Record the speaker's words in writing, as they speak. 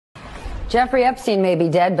Jeffrey Epstein may be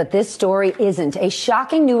dead, but this story isn't. A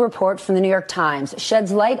shocking new report from the New York Times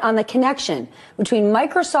sheds light on the connection between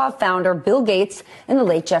Microsoft founder Bill Gates and the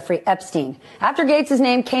late Jeffrey Epstein. After Gates'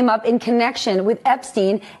 name came up in connection with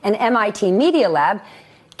Epstein and MIT Media Lab,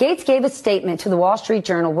 Gates gave a statement to the Wall Street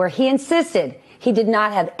Journal where he insisted he did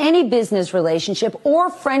not have any business relationship or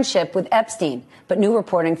friendship with Epstein. But new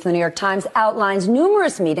reporting from the New York Times outlines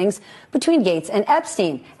numerous meetings between Gates and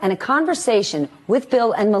Epstein and a conversation with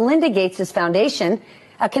Bill and Melinda Gates' foundation,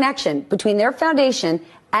 a connection between their foundation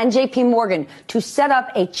and J.P. Morgan to set up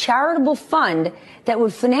a charitable fund that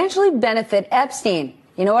would financially benefit Epstein.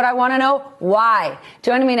 You know what I want to know? Why?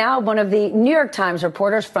 Joining me now, one of the New York Times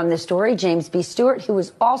reporters from this story, James B. Stewart, who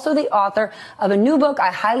is also the author of a new book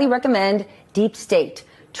I highly recommend, Deep State,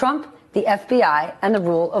 Trump, the FBI, and the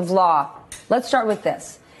Rule of Law. Let's start with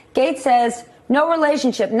this. Gates says, no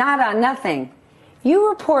relationship, nada, nothing. You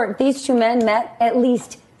report these two men met at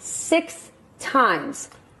least 6 times.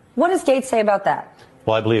 What does Gates say about that?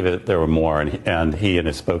 Well, I believe that there were more, and he and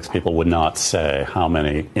his spokespeople would not say how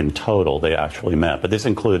many in total they actually met. But this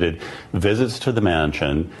included visits to the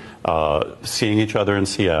mansion, seeing each other in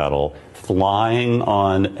Seattle, flying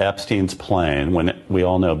on Epstein's plane, when we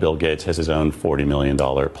all know Bill Gates has his own $40 million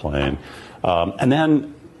plane. And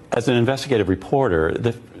then, as an investigative reporter,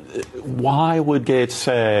 why would Gates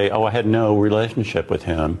say, oh, I had no relationship with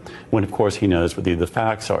him, when, of course, he knows what the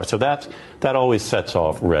facts are? So that always sets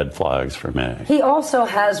off red flags for me. He also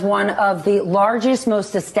has one of the largest,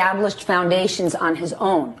 most established foundations on his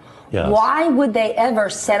own. Yes. Why would they ever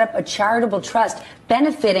set up a charitable trust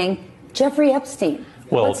benefiting Jeffrey Epstein?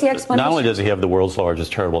 Well, what's the explanation? Not only does he have the world's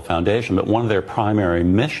largest charitable foundation, but one of their primary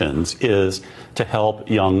missions is to help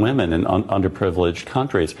young women in underprivileged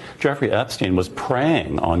countries. Jeffrey Epstein was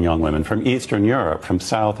preying on young women from Eastern Europe, from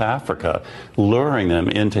South Africa, luring them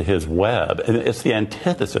into his web. And it's the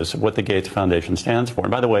antithesis of what the Gates Foundation stands for.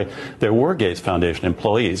 And by the way, there were Gates Foundation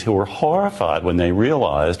employees who were horrified when they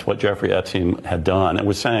realized what Jeffrey Epstein had done and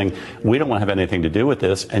was saying, we don't want to have anything to do with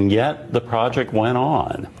this, and yet the project went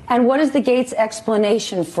on. And what is the Gates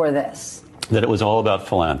explanation for this? That it was all about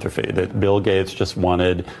philanthropy, that Bill Gates just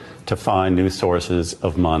wanted to find new sources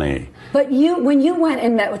of money. But when you went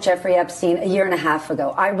and met with Jeffrey Epstein a year and a half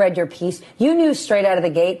ago, I read your piece, you knew straight out of the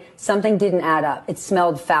gate something didn't add up. It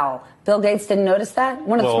smelled foul. Bill Gates didn't notice that?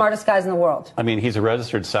 One of the smartest guys in the world. I mean, he's a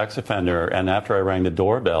registered sex offender, and after I rang the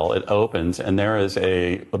doorbell, it opens, and there is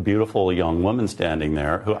a beautiful young woman standing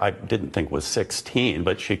there who I didn't think was 16,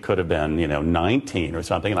 but she could have been, 19 or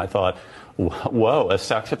something, and I thought, whoa, a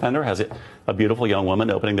sex offender has a beautiful young woman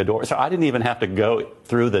opening the door. So I didn't even have to go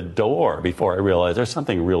through the door before I realized there's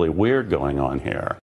something really weird going on here.